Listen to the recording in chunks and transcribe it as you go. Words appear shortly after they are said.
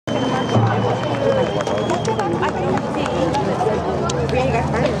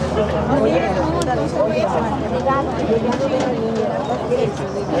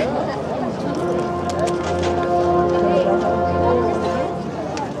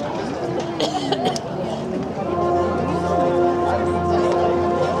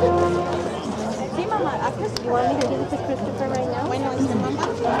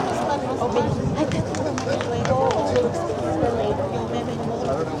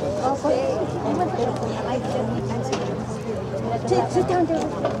Sit down there.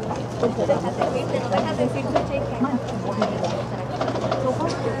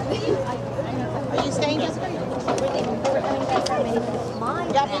 Are you staying, Jessica?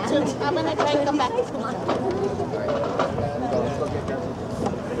 Yeah, me too. I'm gonna try to come back. Are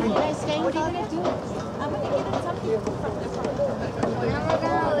you guys staying? What are you gonna do? I'm gonna give it something from the front. We're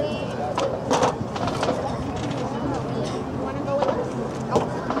gonna leave. You wanna go with us?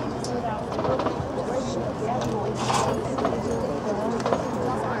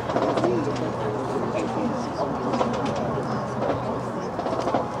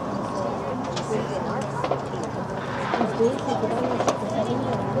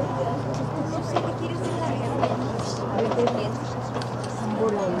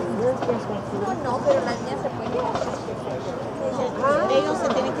 No, pero las niñas se pueden quedar. Ellos se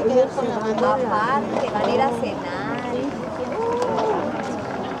tienen que quedar con la banda. Aparte, van a ir a cenar.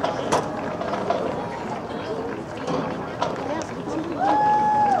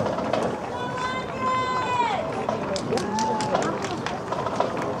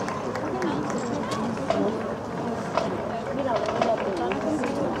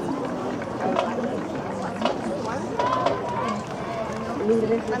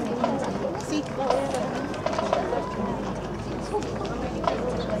 Sí.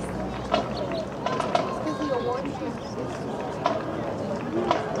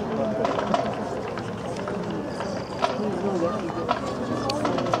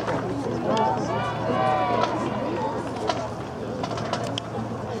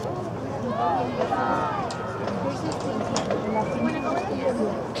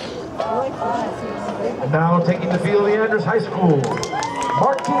 And now taking the field, the Andress High School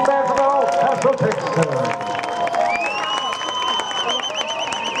marching band from El Paso, Texas.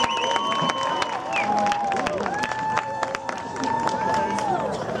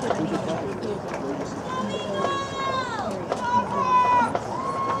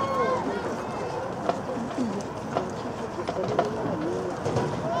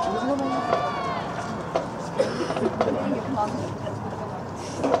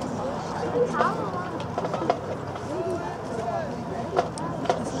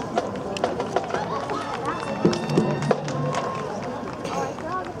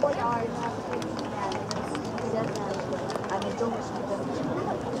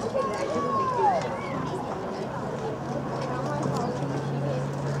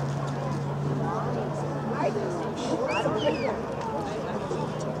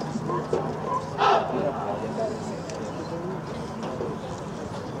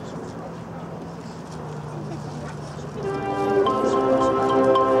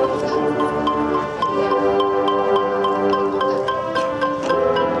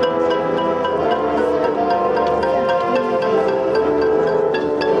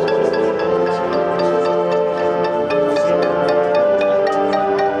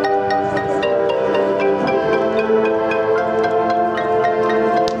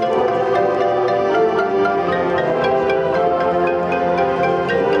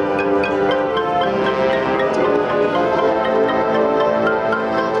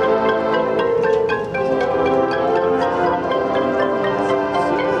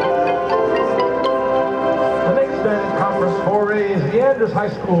 Glaciers High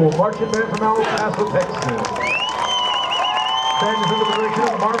School marching band from El Paso, Texas. Band is under the direction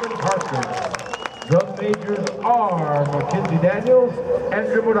of Marvin Parker. Drum majors are Mackenzie Daniels and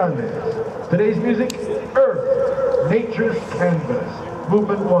Andrew Morales. Today's music, Earth, Nature's Canvas,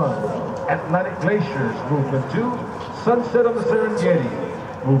 Movement 1. Atlantic Glaciers, Movement 2. Sunset on the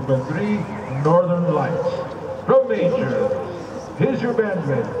Serengeti, Movement 3. Northern Lights. Drum majors, here's your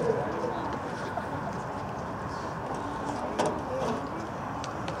bandman.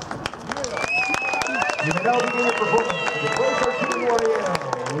 You may now begin your performance for the Glaciers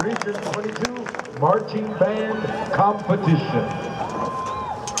UIL Region 22 Marching Band Competition.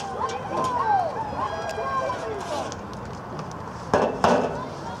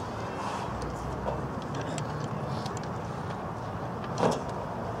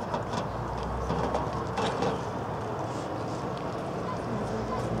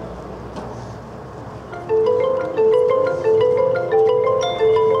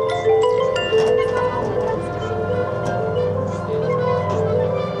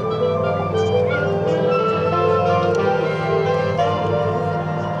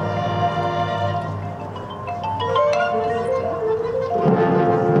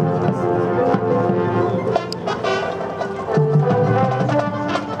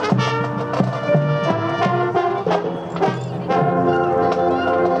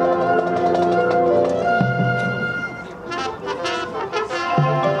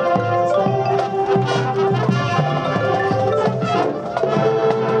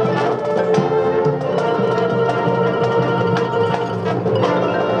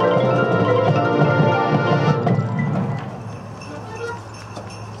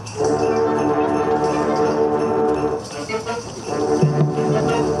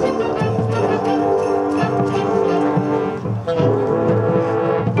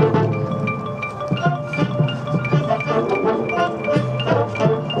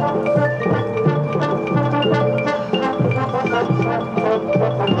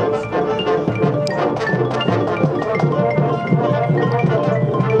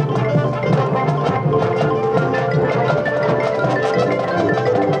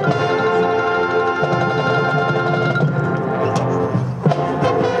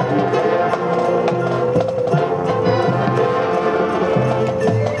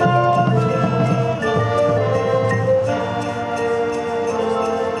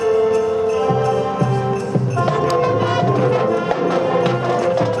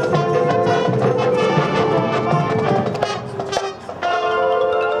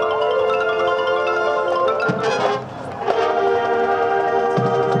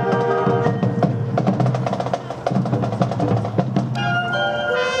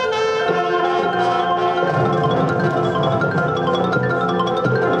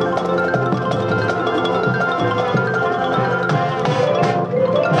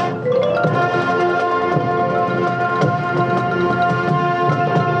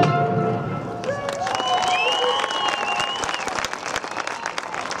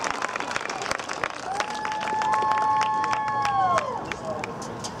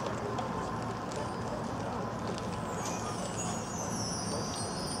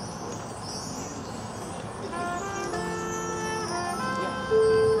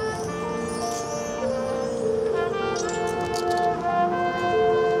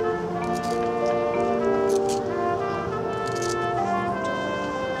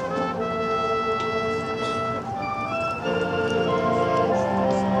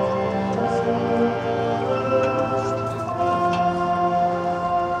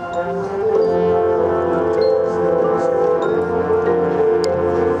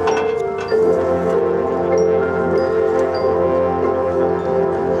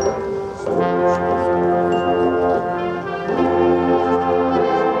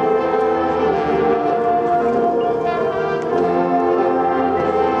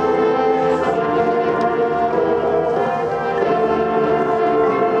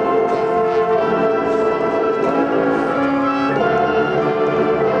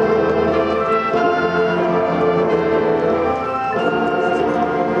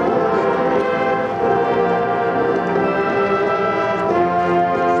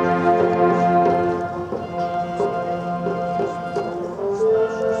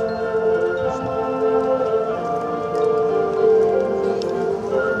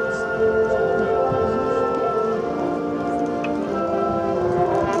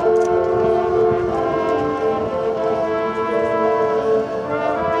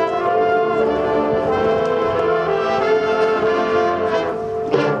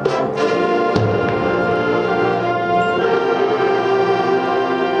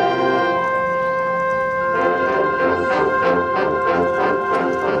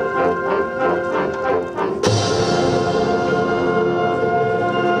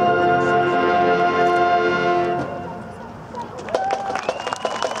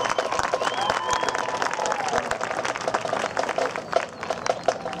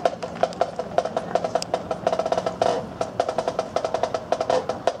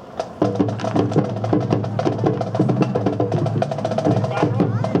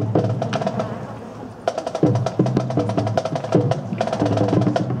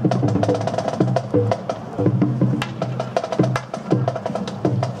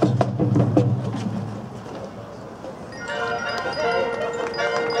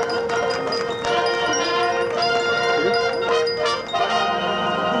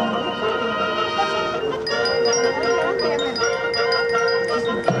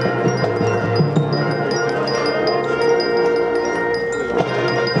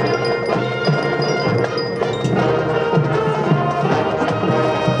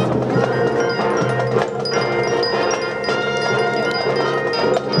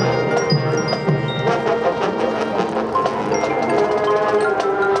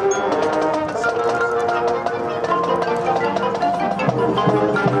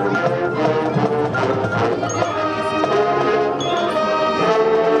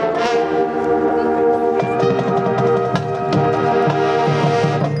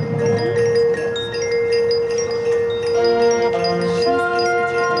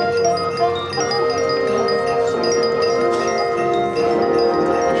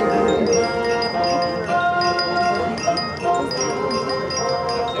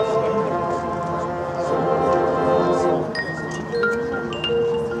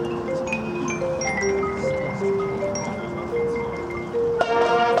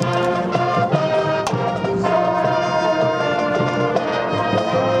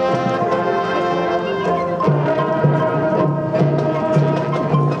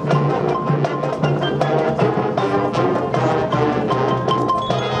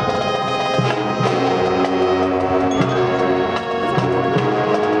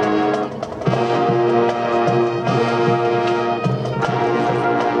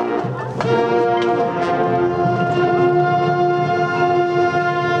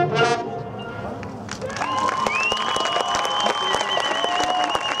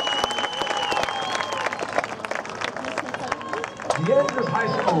 High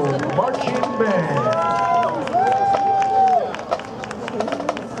School Marching Band.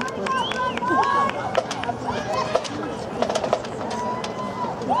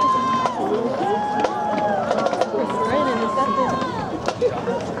 Right in the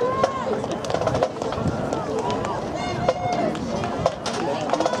second.